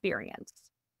human experience.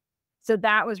 So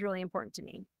that was really important to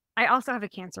me. I also have a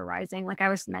Cancer rising. Like I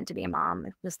was meant to be a mom.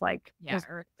 It's just like Yeah.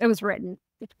 it was written.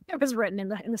 It was written in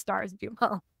the stars, if you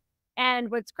will.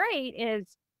 And what's great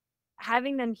is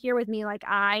having them here with me. Like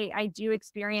I do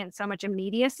experience so much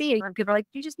immediacy. Where people are like,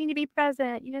 you just need to be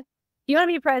present. You know, you want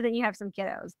to be present. You have some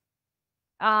kiddos.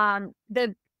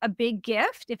 The a big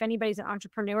gift, if anybody's an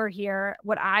entrepreneur here,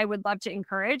 what I would love to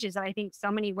encourage is that I think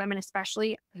so many women,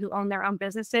 especially who own their own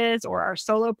businesses or are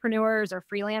solopreneurs or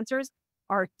freelancers,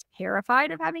 are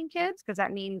terrified of having kids because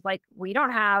that means like we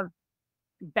don't have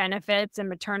benefits and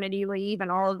maternity leave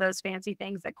and all of those fancy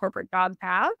things that corporate jobs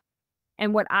have.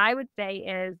 And what I would say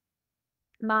is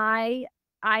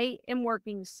I am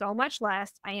working so much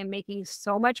less. I am making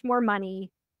so much more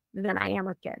money than I am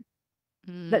with kids.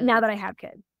 But now Mm, that I have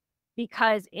kids,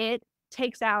 because it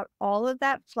takes out all of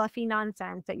that fluffy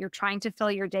nonsense that you're trying to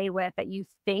fill your day with that you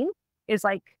think is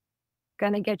like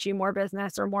going to get you more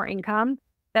business or more income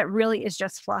that really is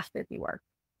just fluff busy work.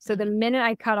 So the mhm. minute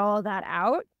I cut all of that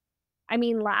out, I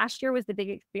mean, last year was the big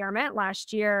experiment.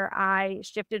 Last year, I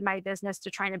shifted my business to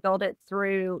trying to build it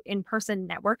through in-person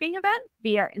networking events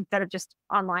via instead of just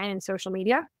online and social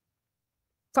media.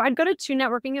 So I'd go to 2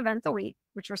 networking events a week,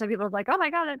 which for some people is like, oh my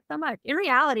God, that's so much. In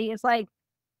reality, it's like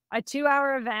a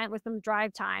 2-hour event with some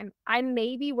drive time. I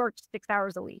maybe worked 6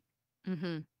 hours a week.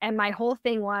 Mhm. And my whole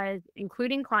thing was,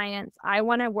 including clients, I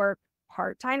want to work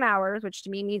part-time hours, which to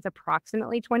me means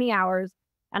approximately 20 hours.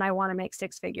 And I want to make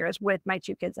 6 figures with my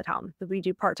 2 kids at home. So we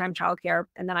do part-time childcare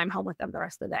and then I'm home with them the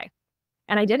rest of the day.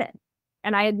 And I did it.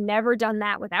 And I had never done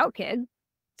that without kids.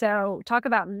 So talk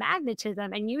about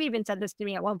magnetism. And you even said this to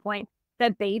me at one point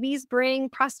that babies bring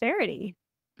prosperity.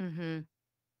 Mhm.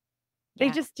 They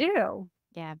Yeah. just do.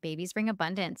 Yeah, babies bring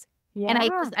abundance. And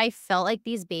Yeah. I felt like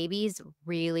these babies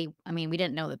really, I mean, we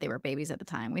didn't know that they were babies at the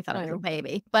time. We thought it was a No.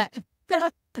 baby, but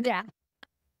Yeah.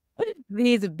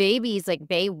 these babies, like,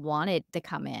 they wanted to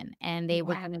come in and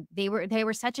Yeah. they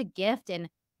were such a gift, and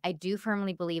I do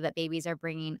firmly believe that babies are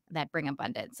bring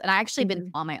abundance. And I actually been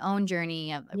Mhm. on my own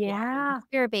journey of wanting Yeah.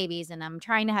 spirit babies, and I'm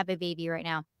trying to have a baby right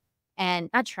now. And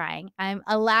not trying, I'm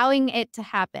allowing it to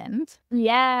happen,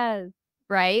 Yes.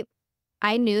 right?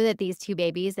 I knew that these 2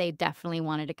 babies, they definitely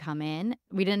wanted to come in.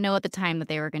 We didn't know at the time that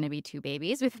they were gonna be 2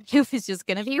 babies. We thought it was just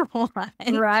gonna be 1.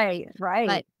 Right.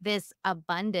 Right. But this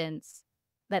abundance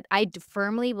that I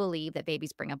firmly believe that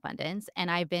babies bring abundance,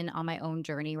 and I've been on my own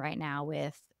journey right now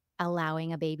with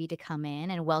allowing a baby to come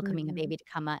in and welcoming a Mhm. baby to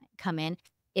come in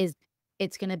is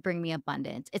it's gonna bring me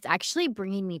abundance. It's actually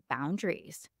bringing me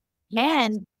boundaries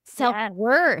Yes. and Yes.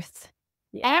 self-worth.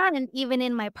 Yeah. And even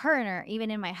in my partner,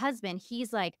 even in my husband,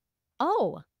 he's like,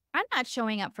 "Oh, I'm not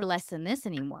showing up for less than this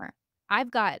anymore.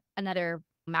 I've got another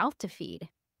mouth to feed."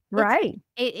 It's Right.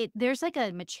 there's like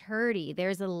a maturity,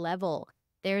 there's a level,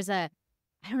 there's a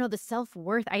I don't know, the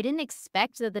self-worth. I didn't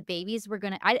expect that the babies were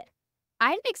gonna I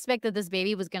didn't expect that this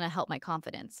baby was gonna help my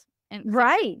confidence. And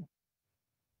Right.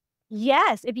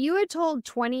 Yes. If you had told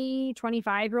 20,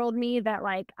 25-year-old me that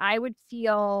like I would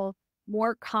feel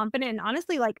more confident and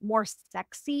honestly like more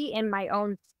sexy in my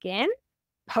own skin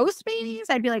post babies,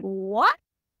 I'd be like, what?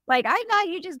 Like I thought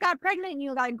you just got pregnant and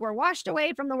you like were washed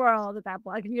away from the world at that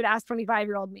point. Like if you'd asked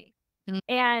 25-year-old me. mm,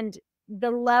 And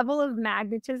the level of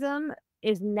magnetism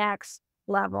is next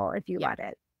level if you yeah, let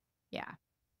it. yeah.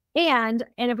 And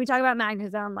if we talk about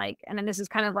magnetism, like, and then this is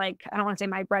kind of like, I don't want to say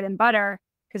my bread and butter,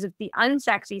 because it's the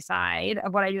unsexy side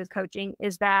of what I do with coaching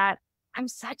is that I'm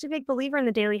such a big believer in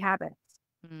the daily habits.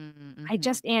 Mm, I mhm.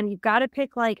 just am. You've got to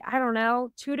pick like, I don't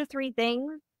know, 2 to 3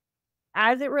 things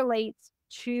as it relates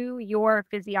to your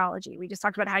physiology. We just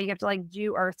talked about how you have to like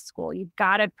do earth school. You've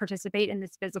got to participate in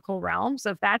this physical realm.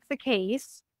 So if that's the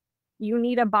case, you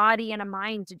need a body and a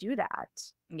mind to do that.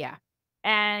 Yeah.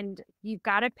 And you've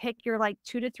got to pick your like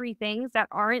 2 to 3 things that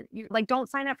aren't you like, don't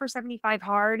sign up for 75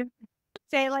 hard.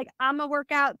 Say like, I'm gonna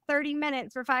work out 30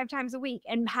 minutes for 5 times a week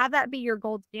and have that be your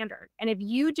gold standard. And if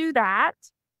you do that,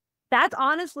 that's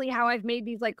honestly how I've made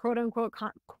these like quote unquote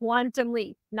quantum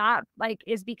leap. Not like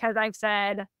is because I've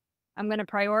said, I'm going to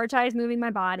prioritize moving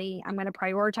my body. I'm going to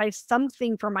prioritize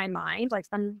something for my mind. Like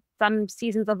some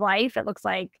seasons of life, it looks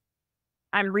like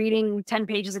I'm reading 10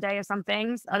 pages a day of some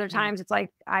things. Other Mhm. times it's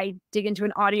like I dig into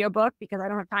an audiobook because I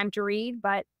don't have time to read,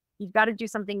 but you've got to do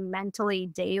something mentally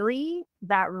daily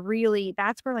that really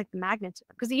that's where like the magnets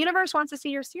because the universe wants to see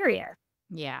you're serious.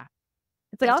 Yeah.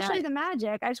 It's like It I'll show you does. the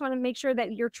magic. I just want to make sure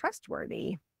that you're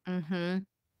trustworthy. Mhm.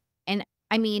 And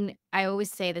I mean, I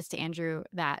always say this to Andrew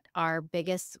that our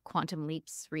biggest quantum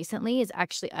leaps recently is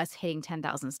actually us hitting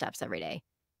 10,000 steps every day.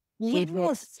 Hit it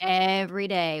Yes. every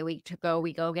day. We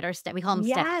go get our step. We call them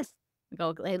step. Yes. We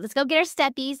go, let's go get our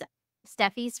steppies,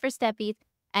 steffies for steppies.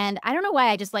 And I don't know why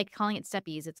I just like calling it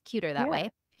steppies. It's cuter that Yeah.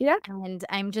 way. Yeah. And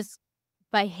I'm just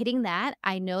by hitting that,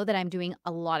 I know that I'm doing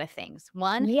a lot of things.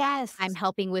 One, I'm Yes.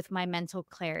 helping with my mental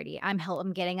clarity. I'm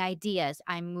getting ideas.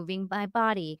 I'm moving my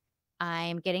body.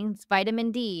 I'm getting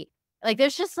vitamin D. Like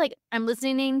there's just like I'm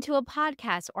listening to a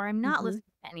podcast or I'm not Mhm. listening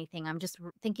to anything. I'm just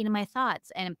thinking to my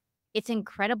thoughts. And it's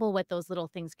incredible what those little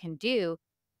things can do.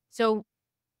 So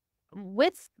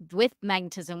with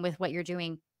magnetism, with what you're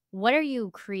doing, what are you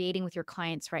creating with your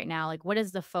clients right now? Like, what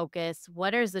is the focus?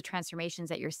 What is the transformations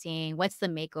that you're seeing? What's the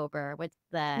makeover? What's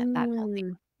that whole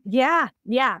thing? Mm. Yeah.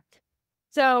 Yeah.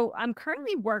 So I'm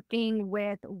currently working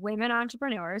with women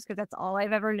entrepreneurs because that's all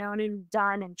I've ever known and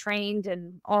done and trained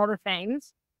and all the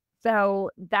things. So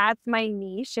that's my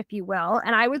niche, if you will.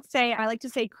 And I would say, I like to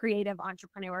say creative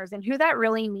entrepreneurs. And who that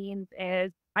really means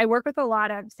is I work with a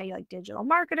lot of, say, like digital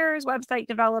marketers, website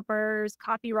developers,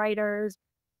 copywriters,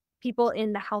 people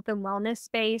in the health and wellness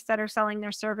space that are selling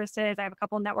their services. I have a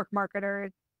couple network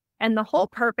marketers. And the whole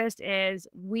purpose is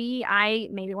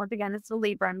maybe once again, it's the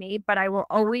Libra in me, but I will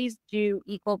always do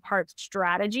equal parts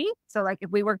strategy. So, like, if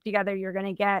we work together, you're going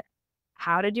to get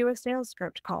how to do a sales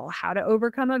script call, how to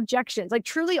overcome objections, like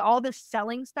truly all the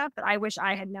selling stuff that I wish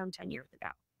I had known 10 years ago,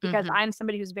 because Mhm, I'm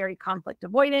somebody who's very conflict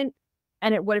avoidant.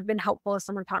 And it would have been helpful if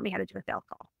someone taught me how to do a sales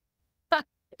call.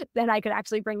 Then I could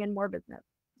actually bring in more business.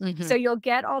 So mhm. you'll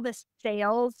get all this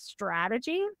sales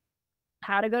strategy,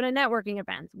 how to go to networking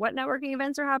events, what networking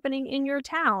events are happening in your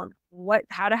town,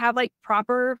 how to have like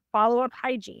proper follow-up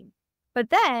hygiene.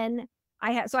 But then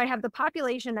I have the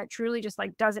population that truly just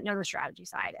like doesn't know the strategy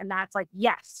side. And that's like,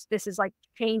 yes, this is like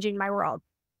changing my world.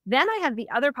 Then I have the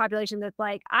other population that's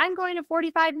like, I'm going to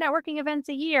 45 networking events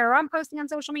a year, or I'm posting on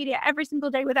social media every single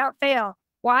day without fail.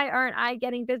 Why aren't I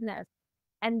getting business?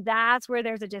 And that's where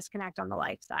there's a disconnect on the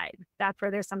life side. That's where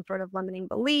there's some sort of limiting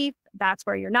belief. That's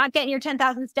where you're not getting your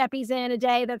 10,000 steppies in a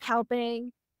day that's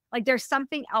helping. Like there's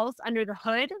something else under the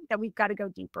hood that we've got to go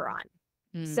deeper on.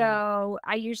 Mm, So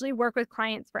I usually work with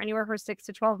clients for anywhere from 6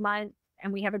 to 12 months.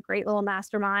 And we have a great little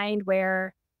mastermind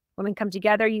where women come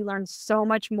together, you learn so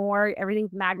much more.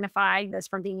 Everything's magnified. That's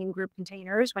from being in group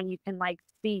containers when you can like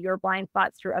see your blind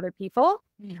spots through other people.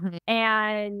 mhm.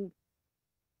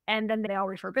 And then they all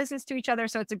refer business to each other.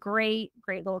 So it's a great,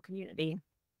 great little community.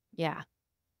 Yeah,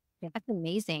 Yeah. that's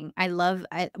amazing. What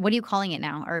are you calling it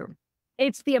now? Or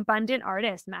It's the Abundant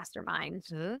Artist Mastermind.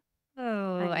 oh,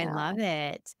 I I love know.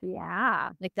 it.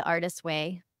 Yeah. Like the artist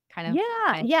way, kind of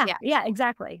Yeah. way. Yeah. Yeah. Yeah.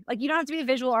 Exactly. Like you don't have to be a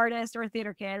visual artist or a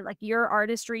theater kid. Like your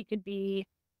artistry could be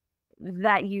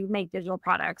that you make digital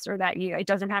products or it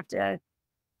doesn't have to.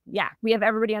 Yeah. We have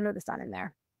everybody under the sun in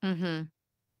there. Mhm.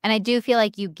 And I do feel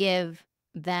like you give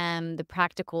them the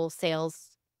practical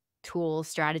sales tools,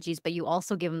 strategies, but you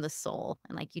also give them the soul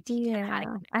and like you teach them how to Yeah.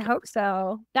 I communicate. hope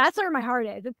so. That's where my heart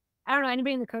is. I don't know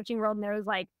anybody in the coaching world knows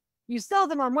like you sell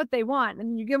them on what they want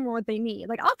and you give them what they need.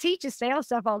 Like I'll teach you sales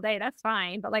stuff all day. That's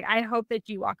fine. But like I hope that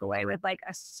you walk away with like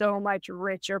a so much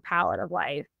richer palette of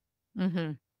life.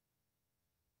 Mhm.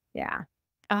 Yeah.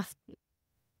 Oh,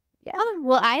 Yeah. oh,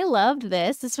 well, I loved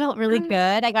this. This felt really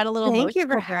good. I got a little Thank you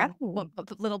for emotional for having me.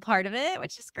 a little part of it,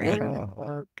 which is great.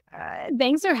 Oh, God.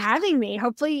 Thanks for having me.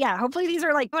 Hopefully, yeah. Hopefully these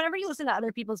are like whenever you listen to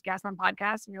other people's guests on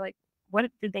podcasts and you're like, what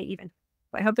did they even?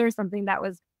 I hope there's something that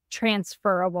was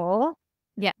transferable.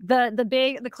 Yeah.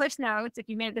 The Cliff's notes, if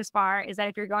you made it this far, is that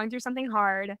if you're going through something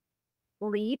hard,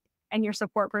 leap and your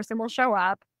support person will show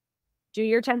up, do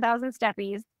your 10,000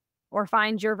 steppies or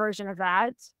find your version of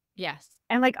that. Yes.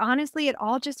 And like honestly, it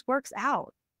all just works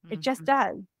out. It just Mhm.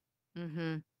 does.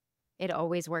 Mhm. It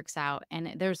always works out,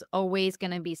 and there's always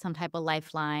gonna be some type of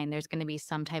lifeline. There's gonna be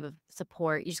some type of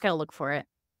support. You just gotta look for it.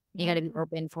 You Yeah. gotta be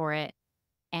open for it,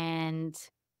 and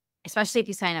especially if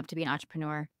you sign up to be an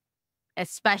entrepreneur,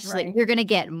 especially Right. you're gonna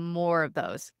get more of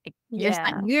those. Like,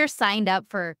 Yeah. you're signed up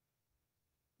for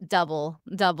double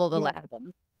the Yeah. level.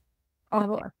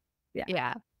 Oh, yeah.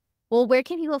 Yeah. Well, where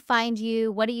can people find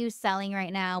you? What are you selling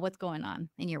right now? What's going on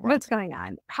in your What's world? going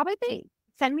on? How about they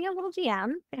send me a little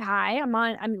DM? Say hi. I'm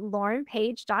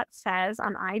laurenpage.says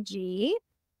on IG.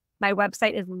 My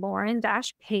website is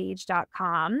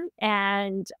lauren-page.com.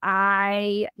 And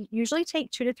I usually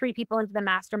take 2 to 3 people into the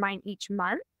mastermind each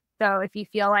month. So if you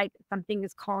feel like something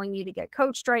is calling you to get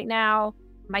coached right now,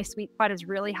 my sweet spot is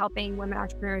really helping women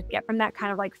entrepreneurs get from that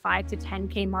kind of like 5 to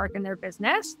 10K mark in their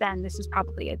business, then this is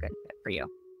probably a good fit for you.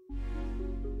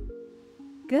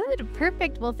 Good.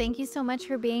 Perfect. Well, thank you so much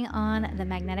for being on the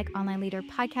Magnetic Online Leader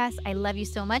podcast. I love you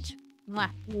so much. Mwah.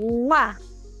 Mwah.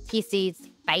 Kisses.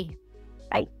 Bye.